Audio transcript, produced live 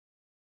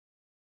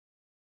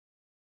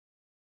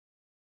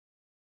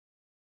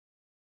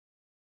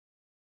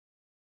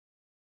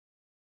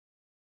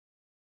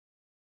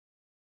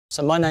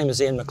So my name is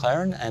Ian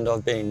McLaren and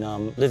I've been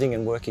living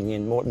and working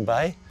in Moreton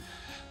Bay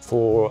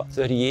for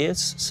 30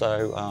 years.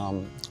 So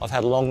I've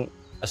had a long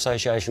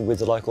association with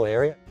the local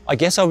area. I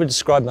guess I would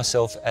describe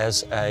myself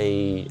as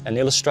an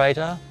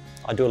illustrator.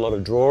 I do a lot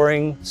of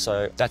drawing,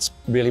 so that's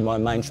really my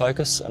main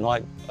focus. And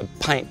I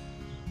paint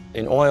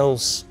in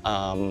oils.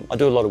 I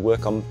do a lot of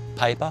work on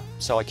paper,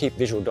 so I keep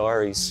visual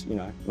diaries,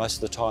 most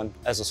of the time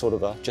as a sort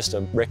of just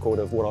a record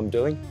of what I'm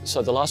doing.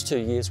 So the last 2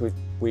 years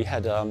we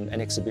had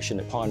an exhibition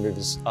at Pine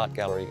Rivers Art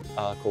Gallery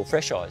called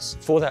Fresh Eyes.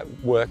 For that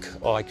work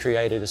I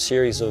created a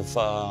series of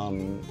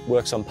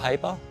works on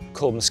paper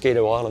called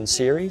Mosquito Island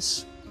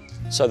series.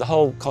 So the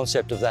whole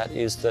concept of that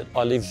is that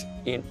I live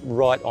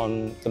right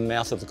on the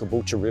mouth of the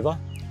Caboolture River.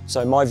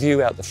 So my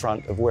view out the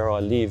front of where I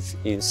live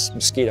is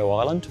Mosquito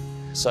Island.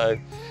 So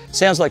it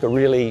sounds like a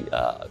really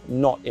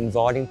not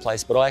inviting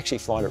place, but I actually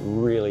find it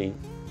really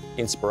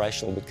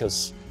inspirational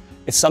because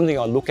it's something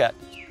I look at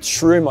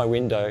through my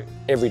window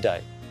every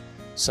day.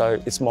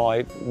 So it's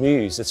my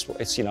muse, it's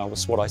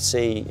what I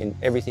see in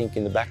everything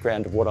in the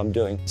background of what I'm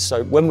doing.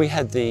 So when we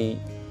had the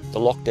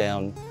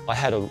lockdown, I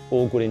had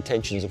all good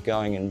intentions of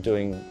going and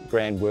doing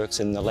grand works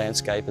in the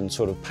landscape and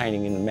sort of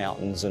painting in the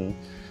mountains.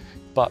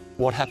 But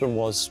what happened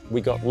was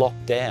we got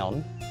locked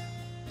down.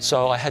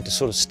 So I had to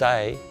sort of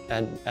stay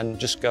and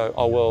just go,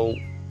 oh well,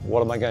 what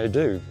am I going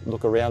to do?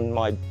 Look around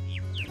my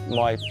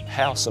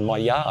house and my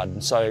yard.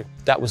 And so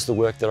that was the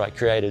work that I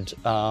created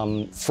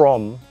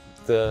from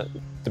the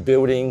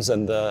buildings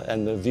and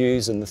the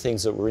views and the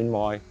things that were in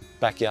my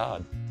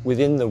backyard.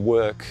 Within the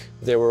work,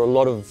 there were a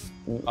lot of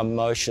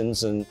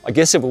emotions, and I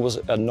guess if it was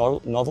a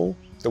novel,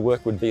 the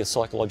work would be a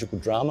psychological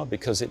drama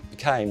because it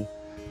became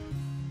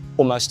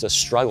almost a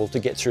struggle to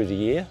get through the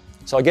year.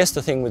 So I guess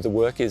the thing with the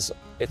work is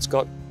it's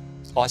got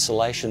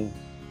isolation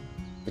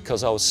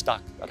because I was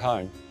stuck at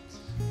home.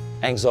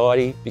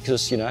 Anxiety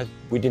because,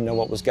 we didn't know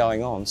what was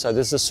going on. So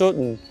there's a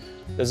certain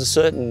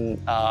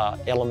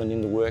element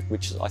in the work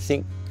which I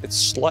think it's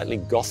slightly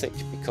gothic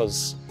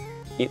because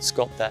it's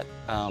got that,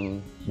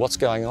 what's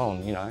going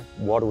on,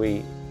 what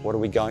are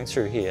we going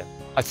through here?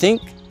 I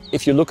think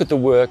if you look at the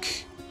work,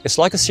 it's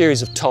like a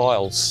series of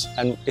tiles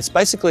and it's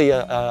basically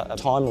a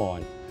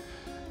timeline.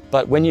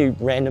 But when you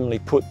randomly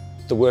put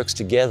the works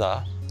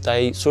together,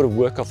 they sort of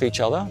work off each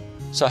other.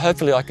 So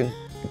hopefully I can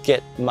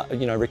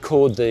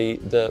record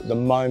the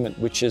moment,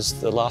 which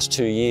is the last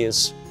 2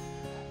 years,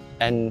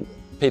 and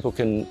people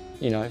can,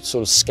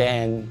 sort of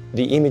scan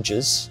the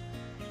images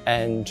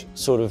and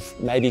sort of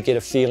maybe get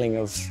a feeling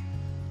of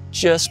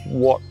just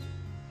what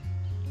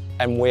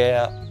and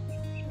where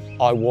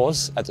I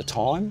was at the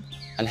time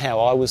and how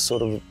I was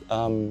sort of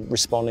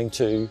responding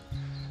to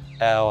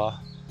our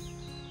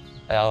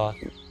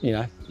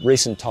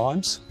recent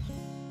times.